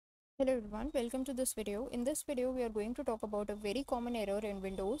Hello everyone, welcome to this video. In this video, we are going to talk about a very common error in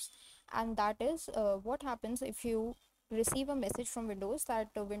Windows, and that is what happens if you receive a message from Windows that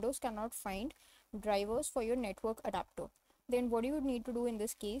Windows cannot find drivers for your network adapter. Then what you need to do in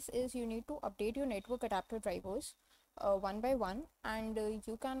this case is you need to update your network adapter drivers one by one, and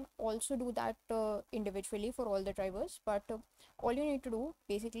you can also do that individually for all the drivers, but all you need to do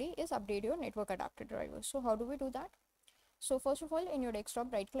basically is update your network adapter drivers. So how do we do that? So first of all, in your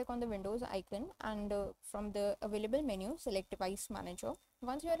desktop, right click on the Windows icon and from the available menu, select Device Manager.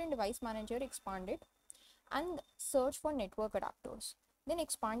 Once you are in Device Manager, expand it and search for network adapters. Then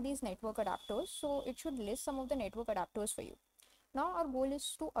expand these network adapters, so it should list some of the network adapters for you. Now our goal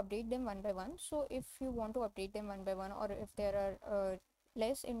is to update them one by one. So if you want to update them one by one, or if there are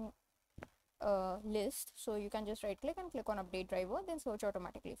less in list, so you can just right click and click on update driver, then search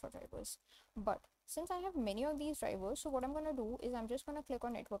automatically for drivers. But since I have many of these drivers, so what I'm going to do is I'm just going to click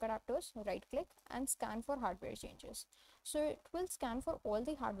on network adapters, right click and scan for hardware changes. So it will scan for all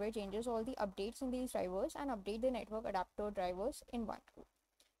the hardware changes, all the updates in these drivers, and update the network adapter drivers in one go.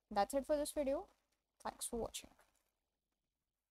 That's it for this video. Thanks for watching.